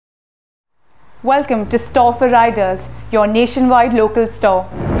Welcome to Store for Riders, your nationwide local store.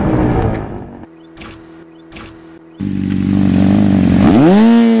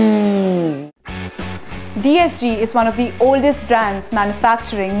 DSG is one of the oldest brands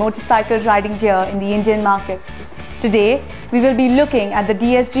manufacturing motorcycle riding gear in the Indian market. Today, we will be looking at the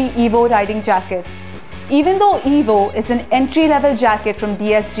DSG Evo riding jacket. Even though Evo is an entry-level jacket from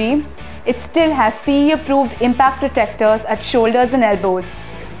DSG, it still has CE-approved impact protectors at shoulders and elbows.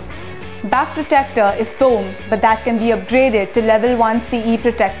 Back protector is foam, but that can be upgraded to level 1 CE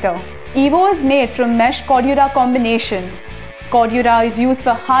protector. Evo is made from mesh cordura combination. Cordura is used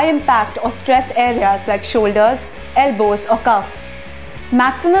for high impact or stress areas like shoulders, elbows or cuffs.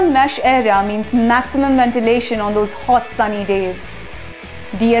 Maximum mesh area means maximum ventilation on those hot sunny days.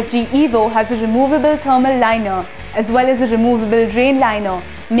 DSG Evo has a removable thermal liner as well as a removable rain liner,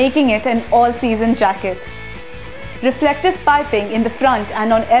 making it an all-season jacket. Reflective piping in the front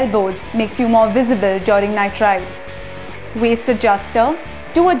and on elbows makes you more visible during night rides. Waist adjuster,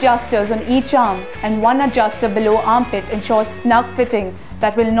 2 adjusters on each arm and 1 adjuster below armpit ensures snug fitting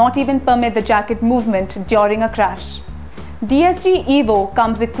that will not even permit the jacket movement during a crash. DSG Evo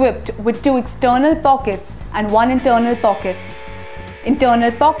comes equipped with 2 external pockets and 1 internal pocket.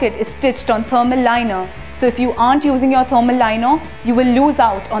 Internal pocket is stitched on thermal liner, so if you aren't using your thermal liner, you will lose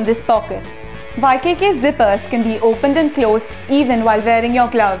out on this pocket. YKK zippers can be opened and closed even while wearing your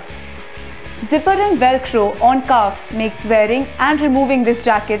gloves. Zipper and Velcro on cuffs makes wearing and removing this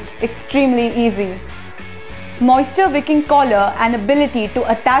jacket extremely easy. Moisture wicking collar and ability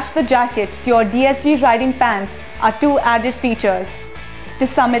to attach the jacket to your DSG riding pants are 2 added features. To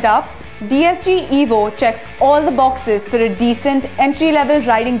sum it up, DSG Evo checks all the boxes for a decent entry-level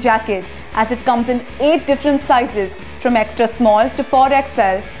riding jacket as it comes in 8 different sizes from extra small to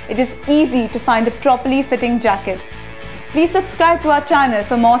 4XL. It is easy to find a properly fitting jacket. Please subscribe to our channel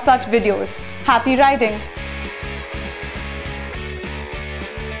for more such videos. Happy riding!